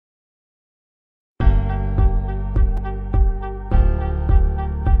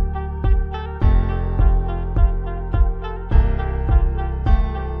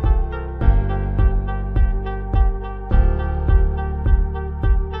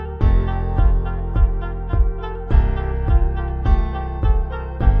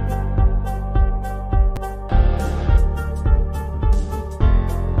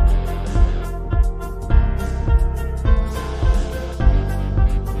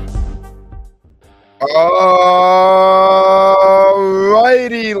Alrighty,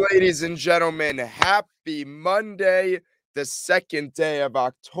 ladies and gentlemen, happy Monday, the second day of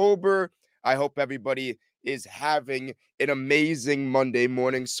October. I hope everybody is having an amazing Monday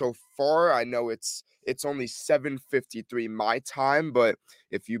morning so far. I know it's only 7:53 my time, but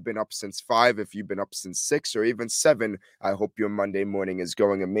if you've been up since 5, if you've been up since 6 or even 7, I hope your Monday morning is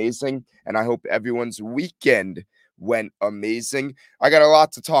going amazing, and I hope everyone's weekend went amazing. I got a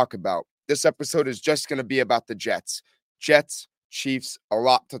lot to talk about. This episode is just going to be about the Jets. Jets, Chiefs, a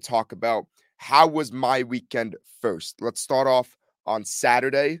lot to talk about. How was my weekend first? Let's start off on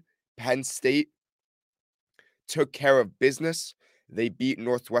Saturday. Penn State took care of business. They beat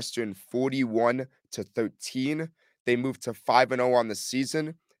Northwestern 41-13. They moved to 5-0 on the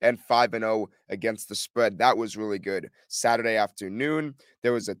season and 5-0 against the spread. That was really good. Saturday afternoon,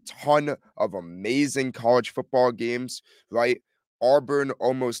 there was a ton of amazing college football games, right? Auburn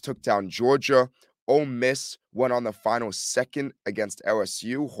almost took down Georgia. Ole Miss went on the final second against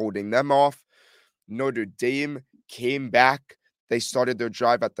LSU, holding them off. Notre Dame came back. They started their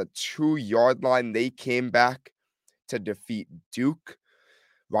drive at the 2-yard line. They came back to defeat Duke.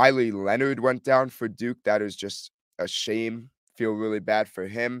 Riley Leonard went down for Duke. That is just a shame. Feel really bad for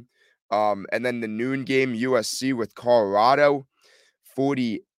him. And then the noon game, USC with Colorado,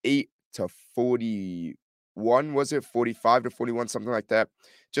 48-41. Was it 45-41, something like that?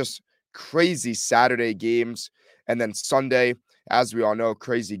 Just crazy Saturday games. And then Sunday, as we all know,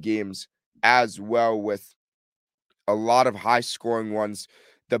 crazy games as well, with a lot of high scoring ones.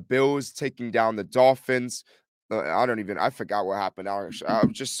 The Bills taking down the Dolphins. I forgot what happened. I was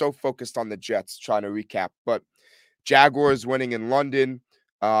just so focused on the Jets trying to recap. But Jaguars winning in London.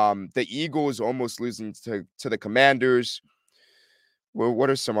 The Eagles almost losing to the Commanders. Well, what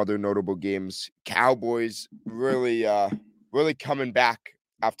are some other notable games? Cowboys really coming back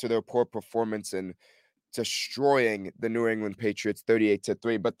after their poor performance and destroying the New England Patriots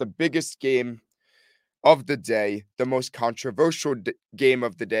 38-3. But the biggest game of the day, the most controversial game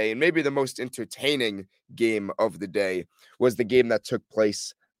of the day, and maybe the most entertaining game of the day was the game that took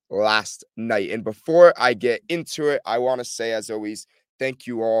place last night. And before I get into it, I want to say, as always, thank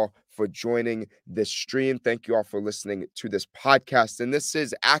you all for joining this stream. Thank you all for listening to this podcast. And this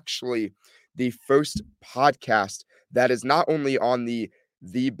is actually the first podcast that is not only on the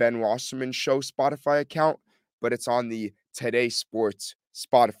Ben Wasserman Show Spotify account, but it's on the Today Sports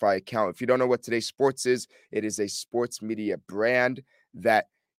Spotify account. If you don't know what Today Sports is, it is a sports media brand that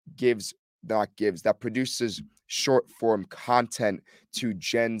produces short form content to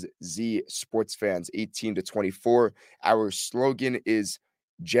Gen Z sports fans 18 to 24. Our slogan is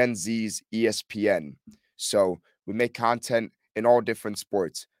Gen Z's ESPN. So we make content in all different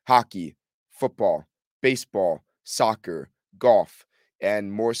sports: hockey, football, baseball, soccer, golf,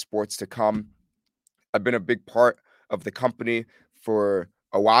 and more sports to come. I've been a big part of the company for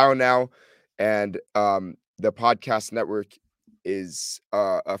a while now, and the podcast network is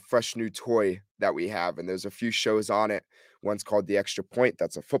a fresh new toy that we have, and there's a few shows on it. One's called The Extra Point.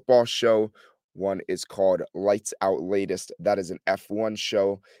 That's a football show. One is called Lights Out Latest. That is an F1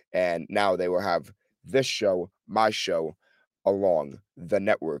 show, and now they will have this show, my show, along the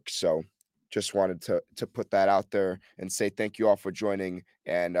network. So just wanted to put that out there and say thank you all for joining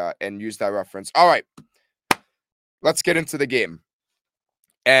and use that reference. All right, let's get into the game.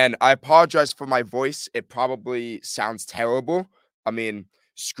 And I apologize for my voice. It probably sounds terrible. I mean,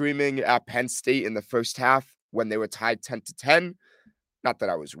 screaming at Penn State in the first half when they were tied 10-10. Not that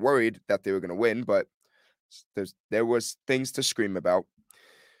I was worried that they were going to win, but there was things to scream about.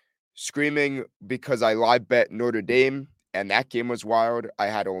 Screaming because I live bet Notre Dame, and that game was wild. I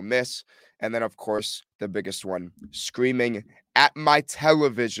had Ole Miss. And then, of course, the biggest one, screaming at my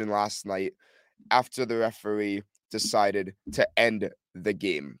television last night after the referee decided to end the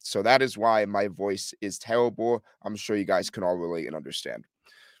game. So that is why my voice is terrible. I'm sure you guys can all relate and understand.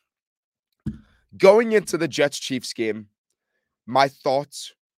 Going into the Jets-Chiefs game, my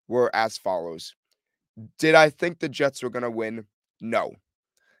thoughts were as follows. Did I think the Jets were going to win? No.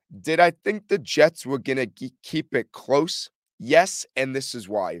 Did I think the Jets were going to keep it close? Yes, and this is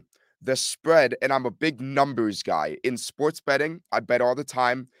why. The spread, and I'm a big numbers guy. In sports betting, I bet all the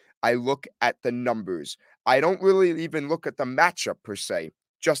time. I look at the numbers. I don't really even look at the matchup per se,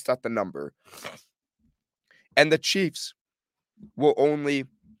 just at the number. And the Chiefs were only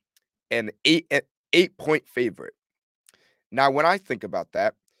an 8-point favorite. Now, when I think about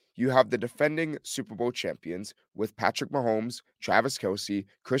that, you have the defending Super Bowl champions with Patrick Mahomes, Travis Kelce,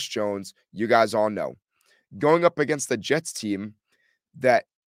 Chris Jones. You guys all know. Going up against the Jets team that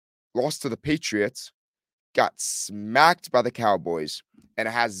lost to the Patriots, got smacked by the Cowboys, and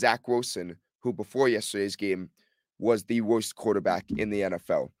it has Zach Wilson, who before yesterday's game was the worst quarterback in the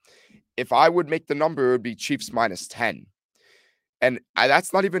NFL. If I would make the number, it would be Chiefs -10. And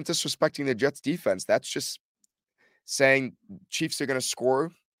that's not even disrespecting the Jets defense. That's just saying Chiefs are going to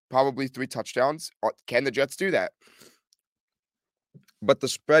score probably 3 touchdowns. Can the Jets do that? But the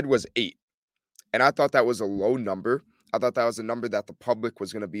spread was 8. And I thought that was a low number. I thought that was a number that the public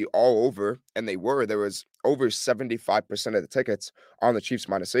was going to be all over, and they were. There was over 75% of the tickets on the Chiefs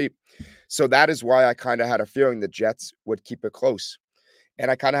 -8. So that is why I kind of had a feeling the Jets would keep it close.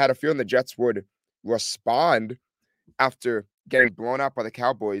 And I kind of had a feeling the Jets would respond after getting blown out by the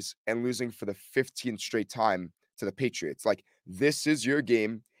Cowboys and losing for the 15th straight time to the Patriots. Like, this is your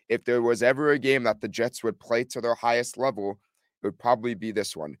game. If there was ever a game that the Jets would play to their highest level, it would probably be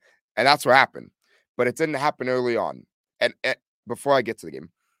this one. And that's what happened. But it didn't happen early on. And before I get to the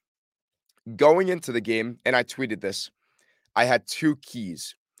game, going into the game, and I tweeted this, I had 2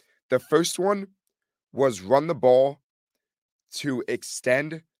 keys. The first one was run the ball to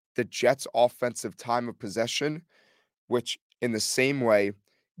extend the Jets' offensive time of possession, which in the same way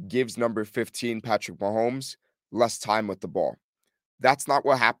gives number 15, Patrick Mahomes, less time with the ball. That's not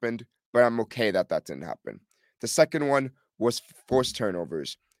what happened, but I'm okay that didn't happen. The second one was forced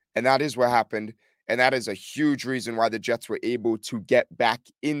turnovers, and that is what happened. And that is a huge reason why the Jets were able to get back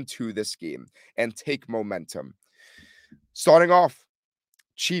into this game and take momentum. Starting off,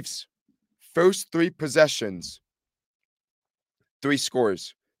 Chiefs, first 3 possessions, 3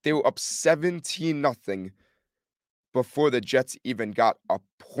 scores. They were up 17-0 before the Jets even got a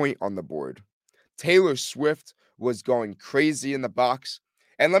point on the board. Taylor Swift was going crazy in the box.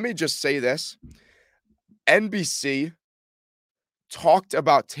 And let me just say this. NBC talked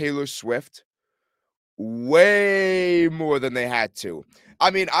about Taylor Swift way more than they had to. I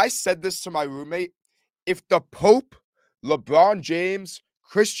mean, I said this to my roommate. If the Pope, LeBron James,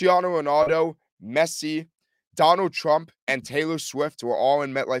 Cristiano Ronaldo, Messi, Donald Trump, and Taylor Swift were all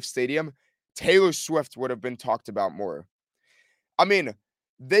in MetLife Stadium, Taylor Swift would have been talked about more. I mean,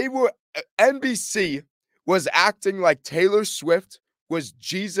 NBC was acting like Taylor Swift was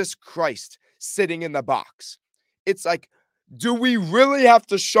Jesus Christ sitting in the box. It's like, do we really have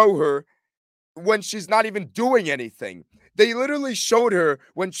to show her when she's not even doing anything? They literally showed her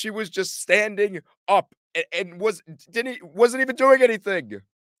when she was just standing up and wasn't even doing anything.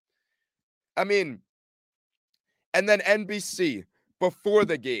 I mean, and then NBC before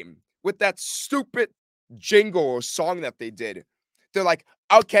the game with that stupid jingle or song that they did. They're like,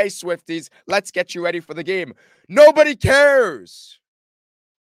 okay, Swifties, let's get you ready for the game. Nobody cares.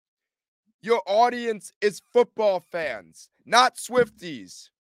 Your audience is football fans, not Swifties.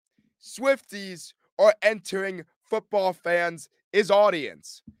 Swifties are entering football fans'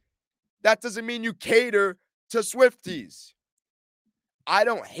 audience. That doesn't mean you cater to Swifties. I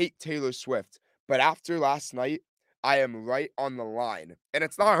don't hate Taylor Swift, but after last night, I am right on the line. And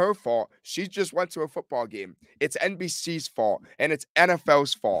it's not her fault. She just went to a football game. It's NBC's fault, and it's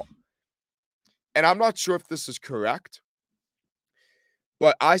NFL's fault. And I'm not sure if this is correct,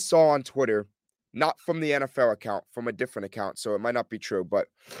 but I saw on Twitter, not from the NFL account, from a different account, so it might not be true, but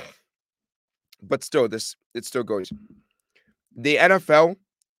still, it still goes. The NFL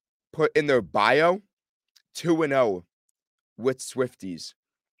put in their bio 2-0 with Swifties.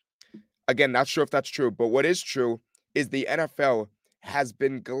 Again, not sure if that's true, but what is true is the NFL has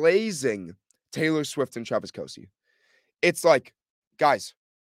been glazing Taylor Swift and Travis Kelce. It's like, guys,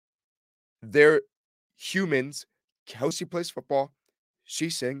 they're humans. Kelce plays football. She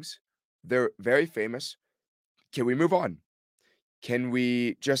sings. They're very famous. Can we move on? Can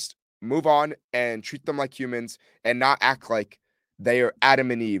we just move on and treat them like humans and not act like they are Adam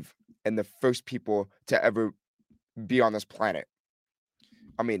and Eve and the first people to ever be on this planet?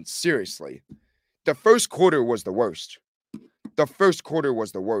 I mean, seriously. The first quarter was the worst.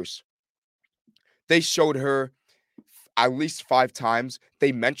 They showed her at least 5 times.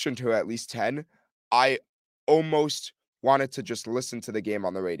 They mentioned her at least 10. I almost wanted to just listen to the game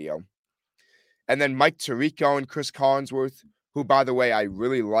on the radio. And then Mike Tirico and Chris Collinsworth, who, by the way, I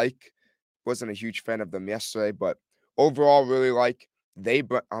really like. Wasn't a huge fan of them yesterday, but overall really like. They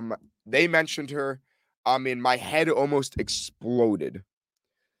mentioned her. I mean, my head almost exploded.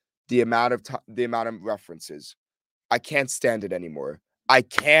 The amount of references. I can't stand it anymore. All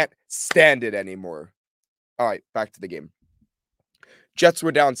right, back to the game. Jets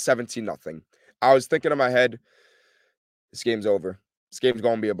were down 17-0. I was thinking in my head, this game's over. This game's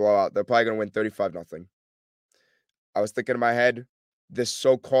going to be a blowout. They're probably going to win 35-0. I was thinking in my head, this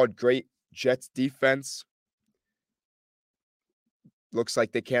so-called great Jets defense looks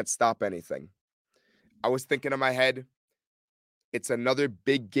like they can't stop anything. I was thinking in my head, it's another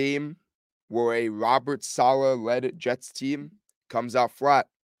big game where a Robert Saleh-led Jets team comes out flat.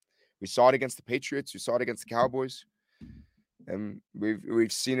 We saw it against the Patriots. We saw it against the Cowboys. And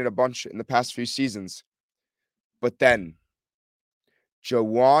we've seen it a bunch in the past few seasons. But then,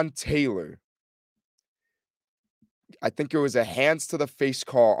 Jawaan Taylor, I think it was a hands to the face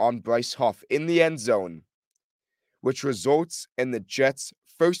call on Bryce Huff in the end zone, which results in the Jets'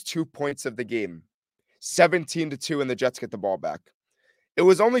 first 2 points of the game, 17-2, and the Jets get the ball back. It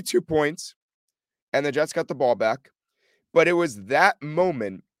was only 2 points, and the Jets got the ball back, but it was that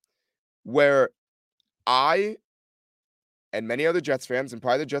moment where I and many other Jets fans, and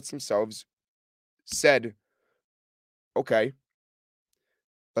probably the Jets themselves, said, okay,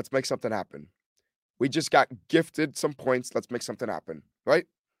 let's make something happen. We just got gifted some points. Let's make something happen, right?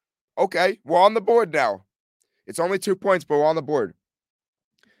 Okay, we're on the board now. It's only 2 points, but we're on the board.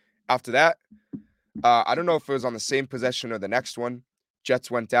 After that, I don't know if it was on the same possession or the next one.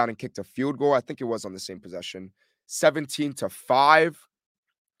 Jets went down and kicked a field goal. I think it was on the same possession. 17-5.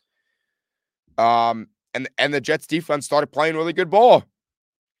 And the Jets defense started playing really good ball.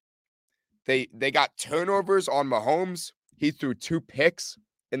 They got turnovers on Mahomes. He threw 2 picks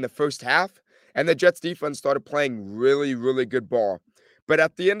in the first half. And the Jets defense started playing really, really good ball. But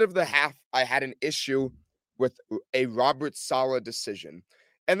at the end of the half, I had an issue with a Robert Saleh decision.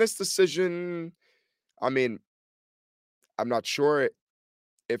 And this decision, I mean, I'm not sure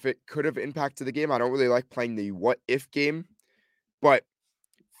if it could have impacted the game. I don't really like playing the what-if game. But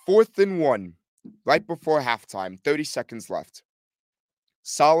 4th and 1, right before halftime, 30 seconds left.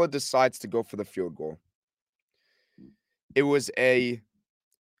 Saleh decides to go for the field goal. It was a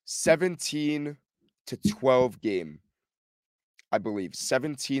 17-12 game, I believe.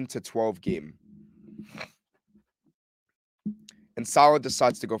 17-12 game. And Saleh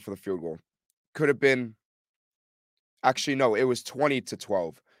decides to go for the field goal. Could have been, actually, no, it was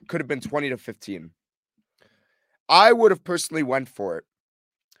 20-12. Could have been 20-15. I would have personally went for it.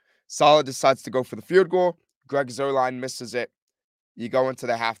 Saleh decides to go for the field goal. Greg Zuerlein misses it. You go into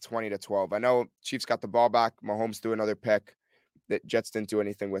the half 20-12. I know Chiefs got the ball back. Mahomes threw another pick. The Jets didn't do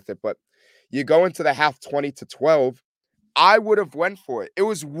anything with it. But you go into the half 20-12. I would have went for it. It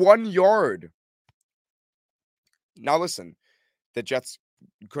was 1 yard. Now listen, the Jets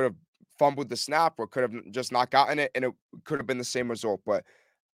could have fumbled the snap or could have just not gotten it, and it could have been the same result. But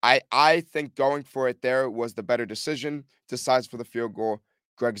I think going for it there was the better decision. Decides for the field goal.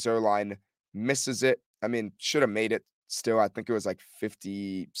 Greg Zuerlein misses it. I mean, should have made it still. I think it was like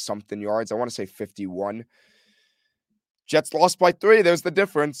 50-something yards. I want to say 51. Jets lost by 3. There's the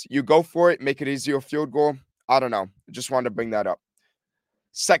difference. You go for it, make it easier field goal. I don't know. Just wanted to bring that up.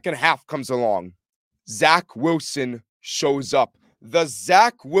 Second half comes along. Zach Wilson shows up. The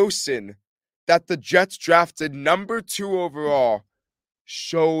Zach Wilson that the Jets drafted number 2 overall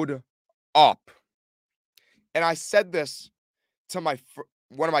showed up. And I said this to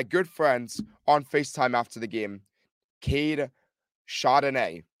one of my good friends on FaceTime after the game, Cade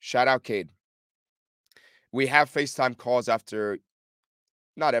Chardonnay. Shout out, Cade. We have FaceTime calls after,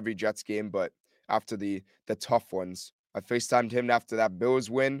 not every Jets game, but after the tough ones. I FaceTimed him after that Bills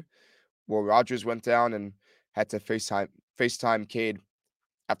win, where Rodgers went down, and had to FaceTime Cade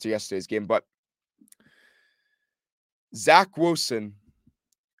after yesterday's game. But Zach Wilson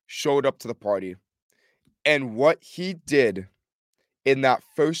showed up to the party. And what he did in that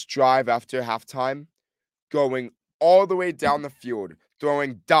first drive after halftime, going all the way down the field,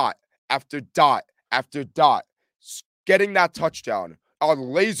 throwing dot after dot after dot, getting that touchdown, a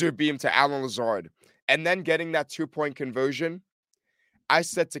laser beam to Allen Lazard, and then getting that 2-point conversion. I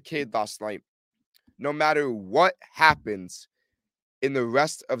said to Cade last night, no matter what happens in the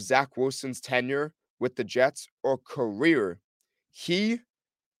rest of Zach Wilson's tenure with the Jets or career, he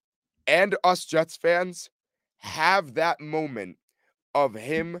and us Jets fans have that moment of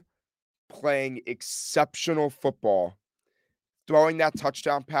him playing exceptional football, throwing that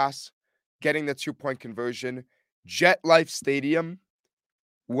touchdown pass, getting the 2-point conversion. Jet Life Stadium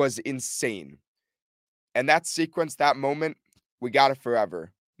was insane. And that sequence, that moment, we got it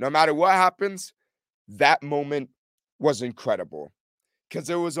forever. No matter what happens, that moment was incredible. Because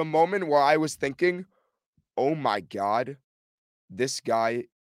there was a moment where I was thinking, oh my God, this guy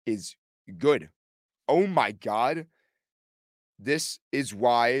is good. Oh my God, this is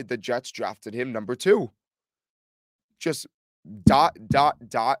why the Jets drafted him number 2. Just ... tie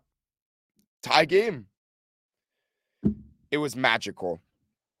game. It was magical.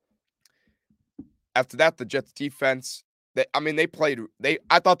 After that, the Jets defense, I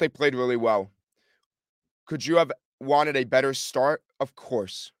thought they played really well. Could you have wanted a better start? Of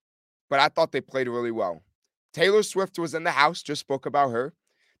course. But I thought they played really well. Taylor Swift was in the house, just spoke about her.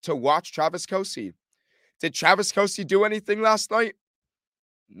 to watch Travis Kelce. Did Travis Kelce do anything last night?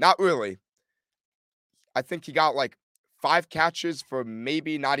 Not really. I think he got like 5 catches for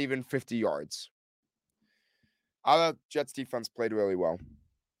maybe not even 50 yards. Our Jets defense played really well.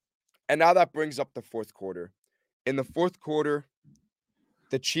 And now that brings up the fourth quarter. In the fourth quarter,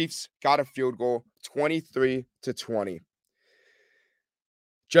 the Chiefs got a field goal, 23-20.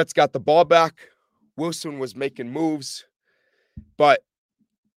 Jets got the ball back. Wilson was making moves, but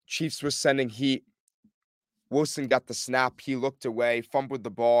Chiefs were sending heat. Wilson got the snap. He looked away, fumbled the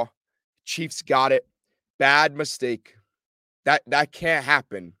ball. Chiefs got it. Bad mistake. That can't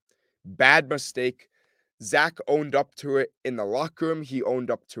happen. Bad mistake. Zach owned up to it in the locker room. He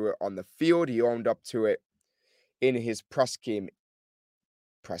owned up to it on the field. He owned up to it in his post-game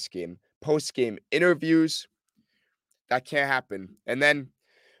interviews. That can't happen. And then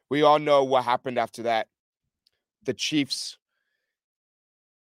we all know what happened after that. The Chiefs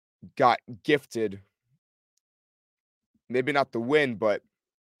got gifted. Maybe not the win, but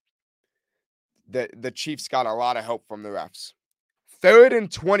the Chiefs got a lot of help from the refs. 3rd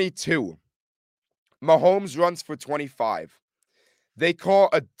and 22. Mahomes runs for 25. They call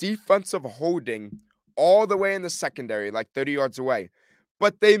a defensive holding all the way in the secondary, like 30 yards away.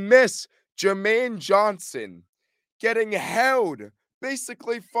 But they miss Jermaine Johnson getting held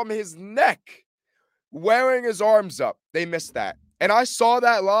basically from his neck, wearing his arms up. They missed that. And I saw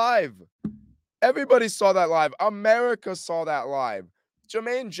that live. Everybody saw that live. America saw that live.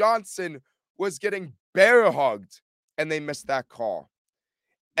 Jermaine Johnson was getting bear hugged, and they missed that call.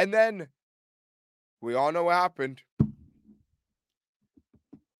 And then we all know what happened.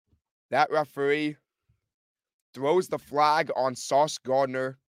 That referee throws the flag on Sauce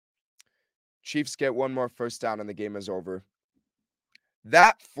Gardner. Chiefs get one more first down, and the game is over.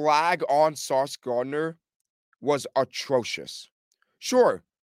 That flag on Sauce Gardner was atrocious. Sure,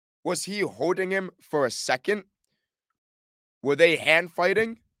 was he holding him for a second? Were they hand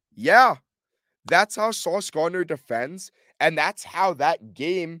fighting? Yeah. That's how Sauce Gardner defends, and that's how that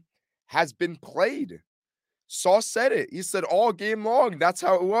game has been played. Sauce said it. He said all game long, that's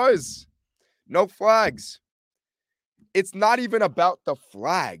how it was. No flags. It's not even about the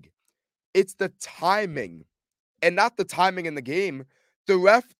flag. It's the timing, and not the timing in the game. The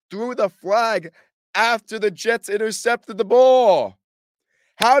ref threw the flag after the Jets intercepted the ball.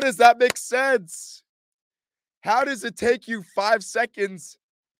 How does that make sense? How does it take you 5 seconds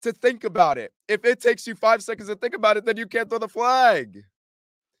to think about it? If it takes you 5 seconds to think about it, then you can't throw the flag.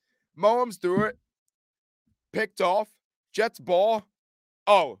 Mahomes threw it. Picked off. Jets ball.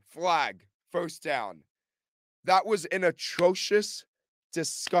 Oh, flag. First down. That was an atrocious,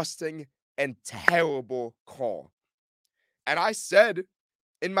 disgusting, and terrible call. And I said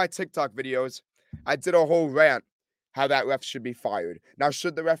in my TikTok videos, I did a whole rant how that ref should be fired. Now,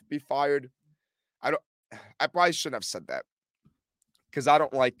 should the ref be fired? I probably shouldn't have said that, because I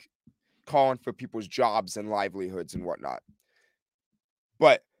don't like calling for people's jobs and livelihoods and whatnot.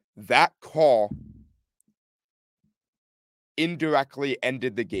 But that call indirectly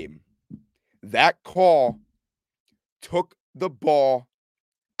ended the game. That call took the ball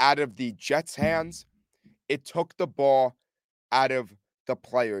out of the Jets' hands. It took the ball out of the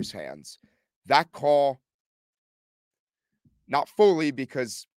players' hands. That call, not fully,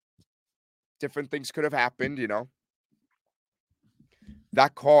 because different things could have happened, you know.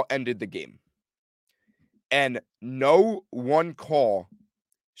 That call ended the game. And no one call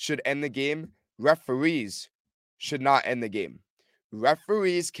should end the game. Referees should not end the game.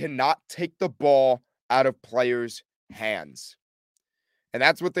 Referees cannot take the ball out of players' hands. And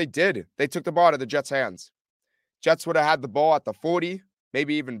that's what they did. They took the ball out of the Jets' hands. Jets would have had the ball at the 40,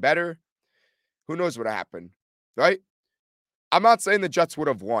 maybe even better. Who knows what happened, right? I'm not saying the Jets would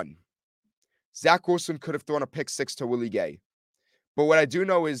have won. Zach Wilson could have thrown a pick 6 to Willie Gay. But what I do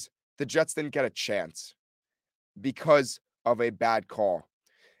know is the Jets didn't get a chance because of a bad call.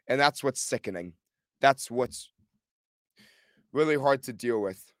 And that's what's sickening. That's what's really hard to deal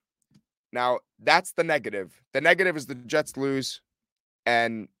with. Now, that's the negative. The negative is the Jets lose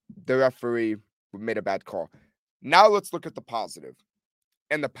and the referee made a bad call. Now let's look at the positive.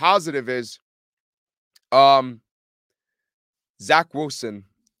 And the positive is Zach Wilson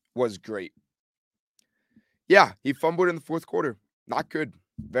was great. Yeah, he fumbled in the fourth quarter. Not good.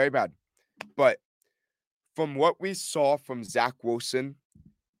 Very bad. But from what we saw from Zach Wilson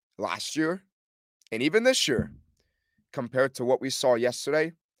last year and even this year, compared to what we saw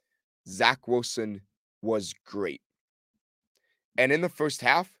yesterday, Zach Wilson was great. And in the first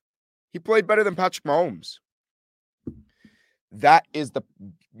half, he played better than Patrick Mahomes. That is the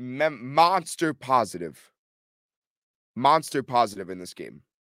monster positive. Monster positive in this game.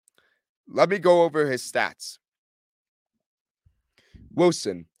 let me go over his stats.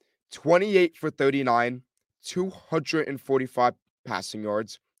 Wilson, 28 for 39, 245 passing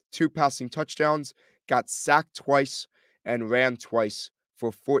yards, 2 passing touchdowns, got sacked twice, and ran twice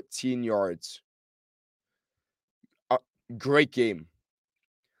for 14 yards. Great game.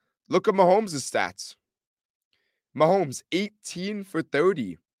 Look at Mahomes' stats. Mahomes, 18 for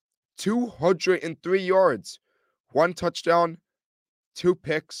 30, 203 yards, 1 touchdown, 2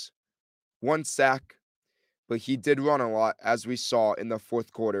 picks, 1 sack. But he did run a lot, as we saw in the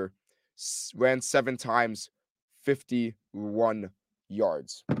fourth quarter. Ran 7 times, 51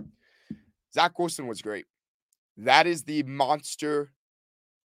 yards. Zach Wilson was great. That is the monster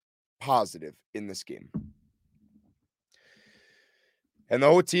positive in this game. And the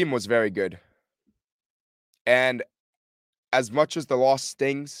whole team was very good. And as much as the loss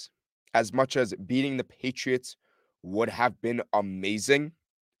stings, as much as beating the Patriots would have been amazing,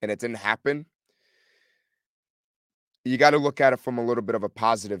 and it didn't happen, you got to look at it from a little bit of a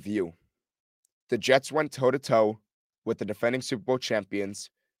positive view. The Jets went toe-to-toe with the defending Super Bowl champions,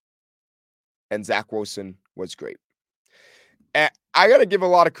 and Zach Wilson was great. And I got to give a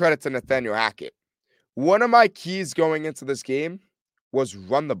lot of credit to Nathaniel Hackett. One of my keys going into this game was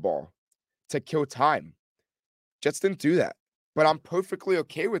run the ball to kill time. Jets didn't do that, but I'm perfectly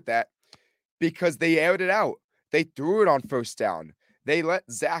okay with that because they aired it out. They threw it on first down. They let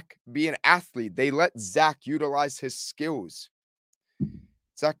Zach be an athlete. They let Zach utilize his skills.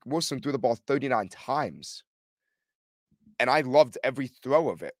 Zach Wilson threw the ball 39 times, and I loved every throw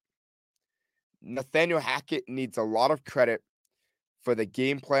of it. Nathaniel Hackett needs a lot of credit for the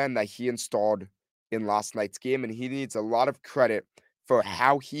game plan that he installed in last night's game, and he needs a lot of credit for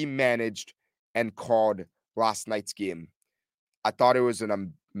how he managed and called last night's game. I thought it was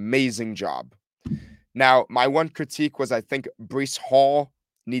an amazing job. Now, my one critique was I think Breece Hall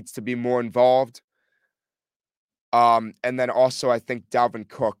needs to be more involved. And then also I think Dalvin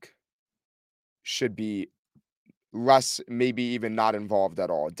Cook should be less, maybe even not involved at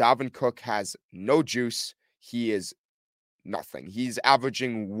all. Dalvin Cook has no juice. He is nothing. He's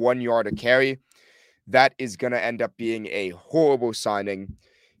averaging 1 yard a carry. That is going to end up being a horrible signing.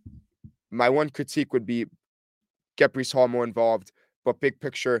 My one critique would be get Breece Hall more involved. But big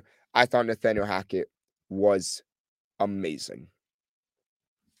picture, I thought Nathaniel Hackett was amazing.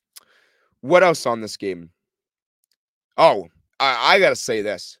 What else on this game? Oh, I got to say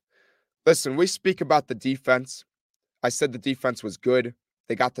this. Listen, we speak about the defense. I said the defense was good.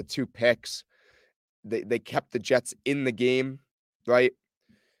 They got the 2 picks. They kept the Jets in the game, right?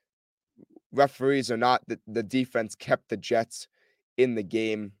 Referees or not, the defense kept the Jets in the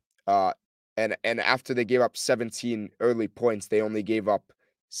game. And after they gave up 17 early points, they only gave up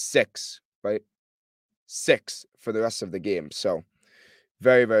 6, right? 6 for the rest of the game. So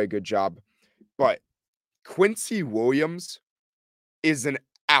very, very good job. But Quincy Williams is an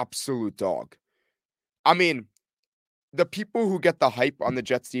absolute dog. I mean, the people who get the hype on the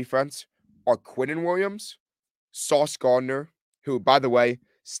Jets defense are Quinnen Williams, Sauce Gardner, who, by the way,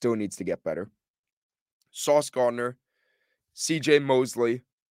 still needs to get better. Sauce Gardner, CJ Mosley,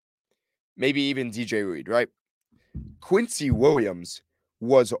 maybe even DJ Reed, right? Quincy Williams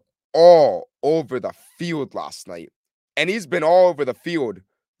was all over the field last night. And he's been all over the field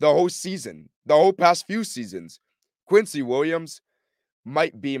the whole season, the whole past few seasons. Quincy Williams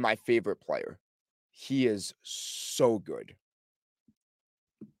might be my favorite player. He is so good.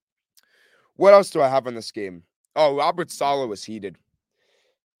 What else do I have in this game? Oh, Robert Saleh was heated.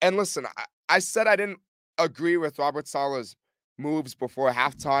 And listen, I said I didn't agree with Robert Saleh's moves before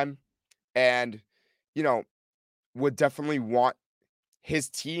halftime. And, would definitely want his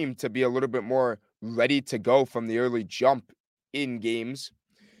team to be a little bit more ready to go from the early jump in games.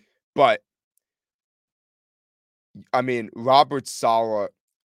 But, I mean, Robert Saleh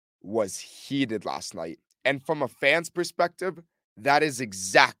was heated last night. And from a fan's perspective, that is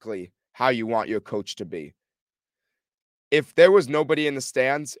exactly how you want your coach to be. If there was nobody in the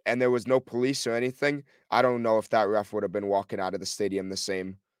stands and there was no police or anything, I don't know if that ref would have been walking out of the stadium the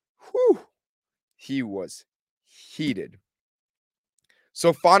same. Whew. He was heated.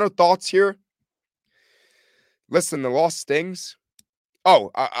 So final thoughts here. Listen, the loss stings.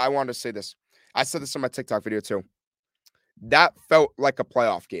 Oh, I wanted to say this. I said this on my TikTok video too. That felt like a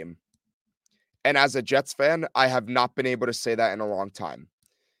playoff game. And as a Jets fan, I have not been able to say that in a long time.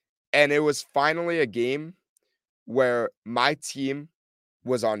 And it was finally a game where my team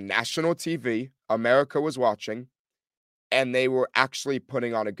was on national TV, America was watching, and they were actually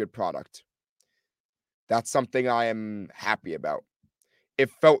putting on a good product. That's something I am happy about. It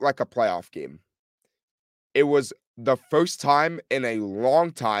felt like a playoff game. It was the first time in a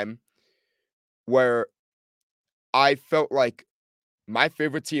long time where I felt like my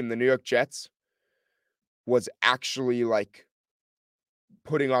favorite team, the New York Jets, was actually like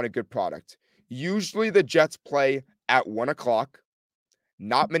putting on a good product. Usually the Jets play at 1 o'clock.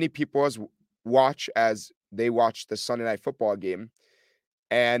 Not many people watch as they watch the Sunday Night Football game,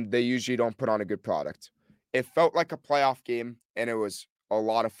 and they usually don't put on a good product. It felt like a playoff game, and it was a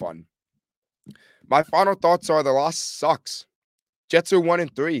lot of fun. My final thoughts are the loss sucks. Jets are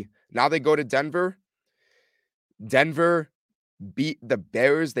 1-3. Now they go to Denver. Denver beat the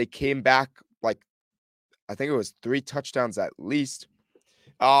Bears. They came back like, I think it was 3 touchdowns at least.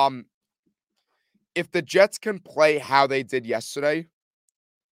 If the Jets can play how they did yesterday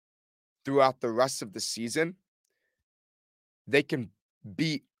throughout the rest of the season, they can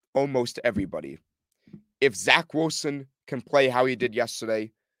beat almost everybody. If Zach Wilson can play how he did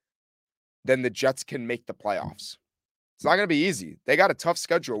yesterday, then the Jets can make the playoffs. It's not going to be easy. They got a tough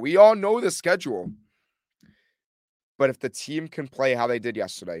schedule. We all know the schedule. But if the team can play how they did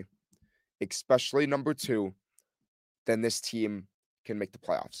yesterday, especially number 2, then this team can make the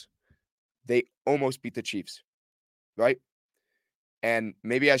playoffs. They almost beat the Chiefs, right? And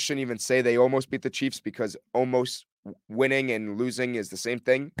maybe I shouldn't even say they almost beat the Chiefs, because almost winning and losing is the same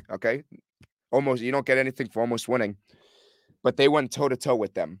thing, okay? Almost, you don't get anything for almost winning. But they went toe-to-toe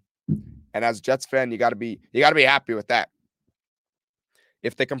with them. And as a Jets fan, you got to be happy with that.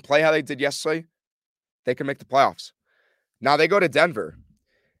 If they can play how they did yesterday, they can make the playoffs. Now they go to Denver.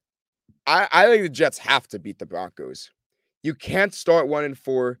 I think the Jets have to beat the Broncos. You can't start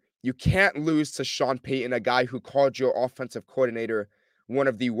 1-4. You can't lose to Sean Payton, a guy who called your offensive coordinator one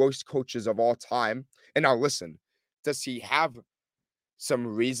of the worst coaches of all time. And now listen, does he have some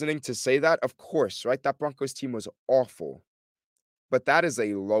reasoning to say that? Of course, right? That Broncos team was awful. But that is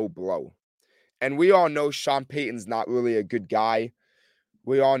a low blow. And we all know Sean Payton's not really a good guy.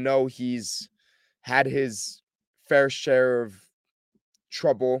 We all know he's had his fair share of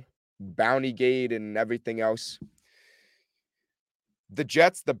trouble, Bountygate and everything else. The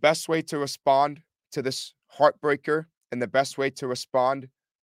Jets, the best way to respond to this heartbreaker and the best way to respond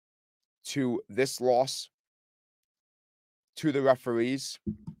to this loss to the referees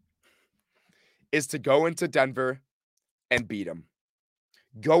is to go into Denver and beat them.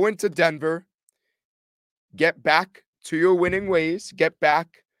 Go into Denver, get back to your winning ways, get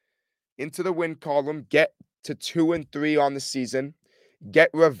back into the win column, get to 2-3 on the season, get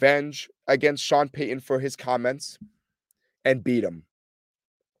revenge against Sean Payton for his comments, and beat him.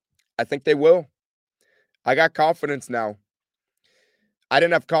 I think they will. I got confidence now. I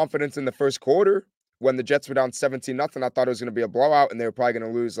didn't have confidence in the first quarter when the Jets were down 17-0. I thought it was going to be a blowout and they were probably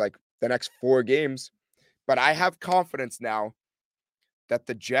going to lose like the next 4 games. But I have confidence now that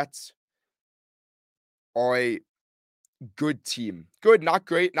the Jets are a good team. Good, not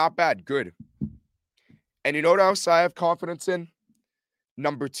great, not bad, good. And you know what else I have confidence in?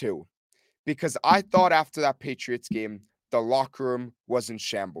 Number 2. Because I thought after that Patriots game, the locker room was in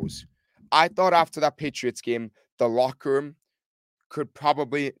shambles. I thought after that Patriots game, the locker room could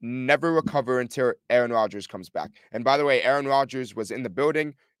probably never recover until Aaron Rodgers comes back. And by the way, Aaron Rodgers was in the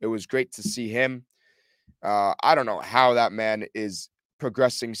building. It was great to see him. I don't know how that man is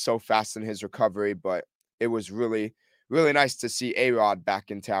progressing so fast in his recovery, but it was really, really nice to see A-Rod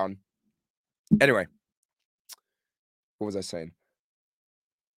back in town. Anyway, what was I saying?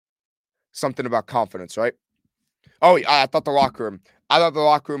 Something about confidence, right? Oh, I thought the locker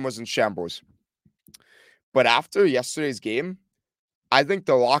room was in shambles. But after yesterday's game, I think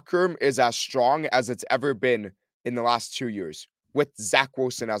the locker room is as strong as it's ever been in the last 2 years with Zach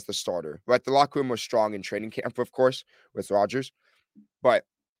Wilson as the starter, right? The locker room was strong in training camp, of course, with Rodgers. But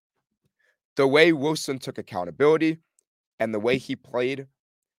the way Wilson took accountability and the way he played,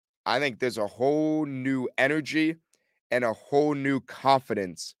 I think there's a whole new energy and a whole new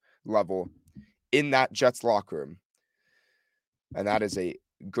confidence level in that Jets locker room. And that is a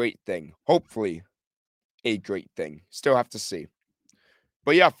great thing. Hopefully a great thing. Still have to see.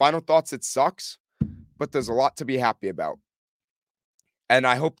 But yeah, final thoughts. It sucks, but there's a lot to be happy about. And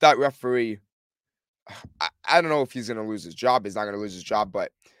I hope that referee, I don't know if he's going to lose his job. He's not going to lose his job,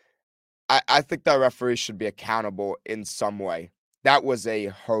 but I think that referee should be accountable in some way. That was a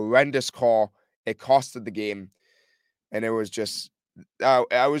horrendous call. It costed the game. And it was just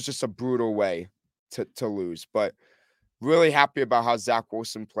a brutal way to lose. But really happy about how Zach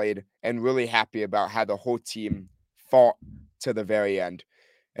Wilson played and really happy about how the whole team fought to the very end.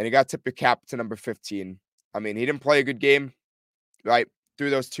 And you got to tip your cap to number 15. I mean, he didn't play a good game, right? Threw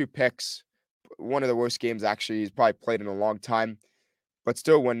those 2 picks. One of the worst games, actually, he's probably played in a long time. But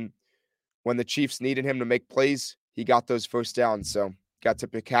still, when the Chiefs needed him to make plays, he got those first downs. So got to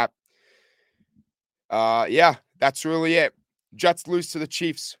tip your cap. Yeah, that's really it. Jets lose to the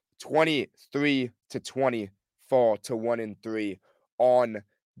Chiefs 23-20, fall to 1-3 on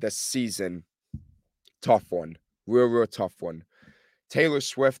the season. Tough one. Real tough one. Taylor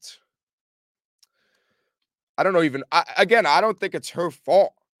Swift. I don't know even. I don't think it's her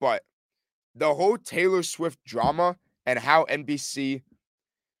fault, but the whole Taylor Swift drama and how NBC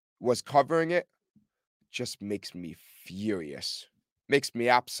was covering it just makes me furious. Makes me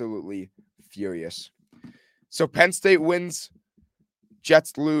absolutely furious. So Penn State wins,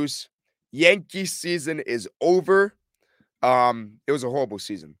 Jets lose. Yankee season is over. It was a horrible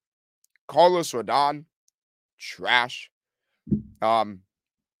season. Carlos Rodon, trash.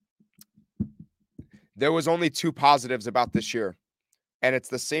 There was only 2 positives about this year, and it's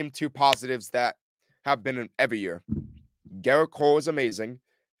the same 2 positives that have been every year. Garrett Cole is amazing,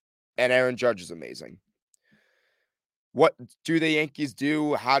 and Aaron Judge is amazing. What do the Yankees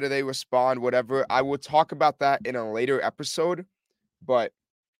do? How do they respond? Whatever. I will talk about that in a later episode, but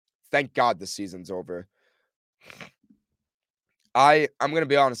thank God the season's over. I'm going to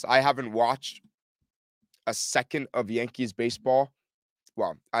be honest. I haven't watched a second of Yankees baseball.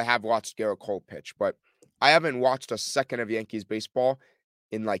 Well, I have watched Garrett Cole pitch, but I haven't watched a second of Yankees baseball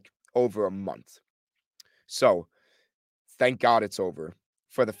in like over a month. So thank God it's over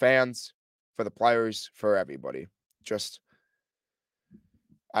for the fans, for the players, for everybody. Just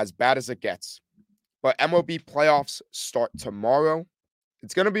as bad as it gets. But MLB playoffs start tomorrow.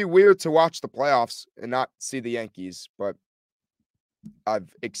 It's going to be weird to watch the playoffs and not see the Yankees, but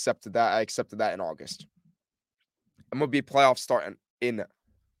I've accepted that. I accepted that in August. MLB playoffs starting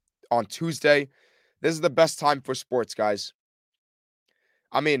on Tuesday. This is the best time for sports, guys.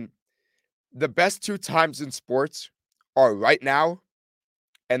 I mean, the best 2 times in sports are right now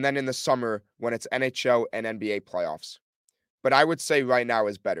and then in the summer when it's NHL and NBA playoffs. But I would say right now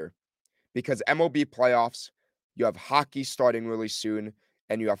is better because MLB playoffs, you have hockey starting really soon,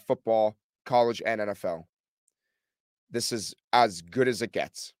 and you have football, college, and NFL. This is as good as it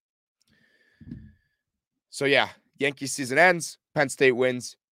gets. So yeah, Yankee season ends, Penn State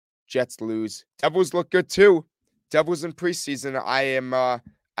wins, Jets lose. Devils look good too. Devils in preseason,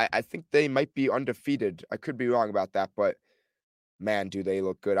 I think they might be undefeated. I could be wrong about that, but man, do they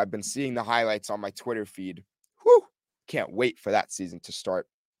look good. I've been seeing the highlights on my Twitter feed. Whew, can't wait for that season to start.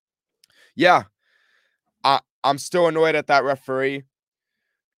 Yeah, I'm still annoyed at that referee,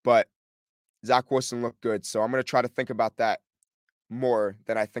 but Zach Wilson looked good, so I'm going to try to think about that more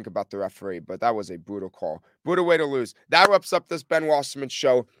than I think about the referee, but that was a brutal call. Brutal way to lose. That wraps up this Ben Wasserman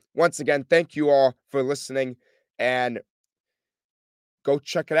show. Once again, thank you all for listening, and go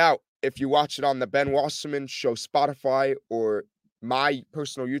check it out. If you watch it on the Ben Wasserman Show Spotify or my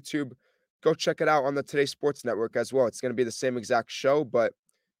personal YouTube, go check it out on the Today Sports Network as well. It's going to be the same exact show, but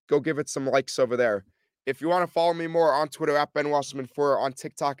go give it some likes over there. If you want to follow me more on Twitter, at Ben Wasserman4, on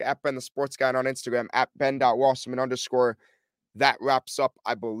TikTok, at Ben the Sports Guy, and on Instagram, at Ben.Wasserman_. That wraps up,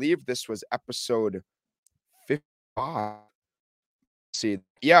 I believe this was episode 55. See,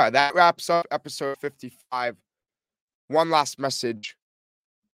 yeah, that wraps up episode 55. One last message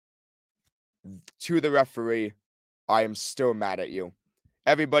to the referee. I am still mad at you.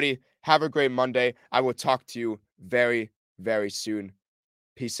 Everybody, have a great Monday. I will talk to you very, very soon.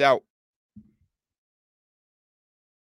 Peace out.